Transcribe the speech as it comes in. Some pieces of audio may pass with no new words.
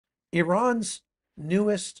Iran's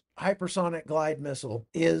newest hypersonic glide missile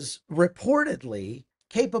is reportedly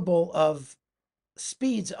capable of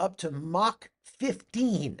speeds up to Mach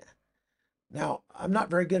 15. Now, I'm not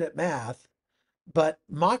very good at math, but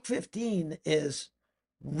Mach 15 is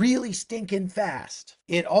really stinking fast.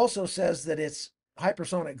 It also says that its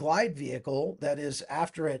hypersonic glide vehicle, that is,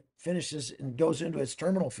 after it finishes and goes into its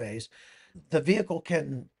terminal phase, the vehicle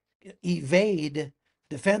can evade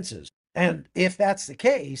defenses. And if that's the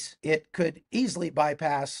case, it could easily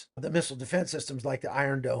bypass the missile defense systems like the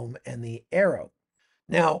Iron Dome and the Arrow.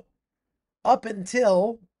 Now, up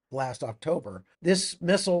until last October, this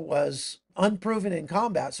missile was unproven in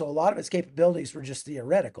combat, so a lot of its capabilities were just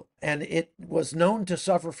theoretical. And it was known to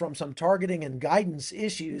suffer from some targeting and guidance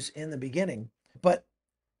issues in the beginning. But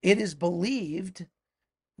it is believed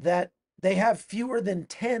that they have fewer than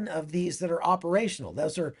 10 of these that are operational.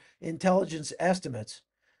 Those are intelligence estimates.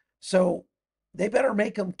 So they better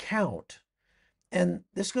make them count. And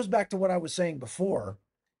this goes back to what I was saying before.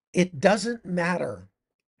 It doesn't matter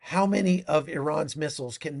how many of Iran's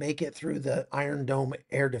missiles can make it through the Iron Dome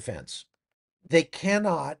air defense. They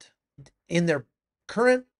cannot, in their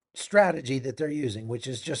current strategy that they're using, which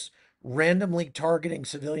is just randomly targeting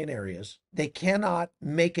civilian areas, they cannot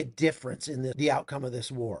make a difference in the outcome of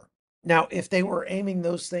this war. Now, if they were aiming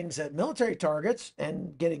those things at military targets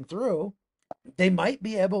and getting through, they might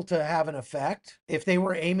be able to have an effect. If they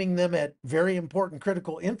were aiming them at very important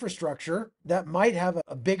critical infrastructure, that might have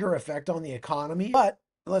a bigger effect on the economy. But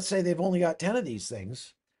let's say they've only got 10 of these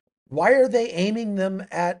things. Why are they aiming them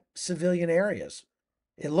at civilian areas?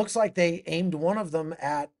 It looks like they aimed one of them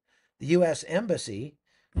at the U.S. Embassy.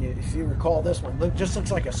 If you recall this one, it just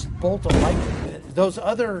looks like a bolt of lightning. Those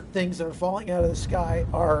other things that are falling out of the sky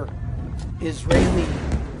are Israeli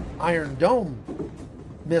Iron Dome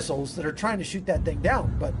missiles that are trying to shoot that thing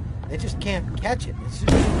down, but they just can't catch it. It's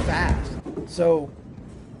just too fast. So,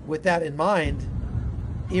 with that in mind,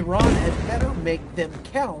 Iran had better make them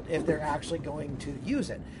count if they're actually going to use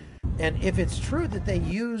it. And if it's true that they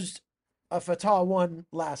used a Fatah 1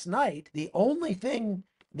 last night, the only thing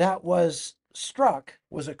that was struck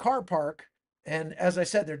was a car park. And as I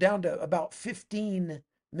said, they're down to about 15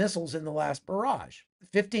 missiles in the last barrage.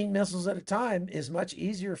 15 missiles at a time is much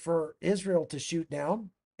easier for Israel to shoot down.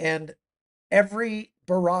 And every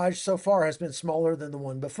barrage so far has been smaller than the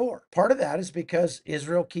one before. Part of that is because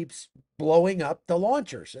Israel keeps blowing up the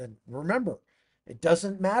launchers. And remember, it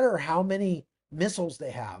doesn't matter how many missiles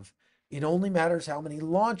they have, it only matters how many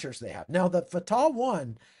launchers they have. Now, the Fatah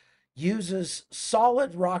 1 uses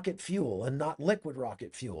solid rocket fuel and not liquid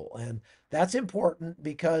rocket fuel. And that's important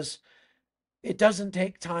because it doesn't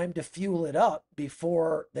take time to fuel it up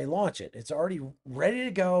before they launch it. It's already ready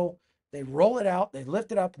to go. They roll it out, they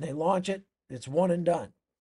lift it up, and they launch it. It's one and done.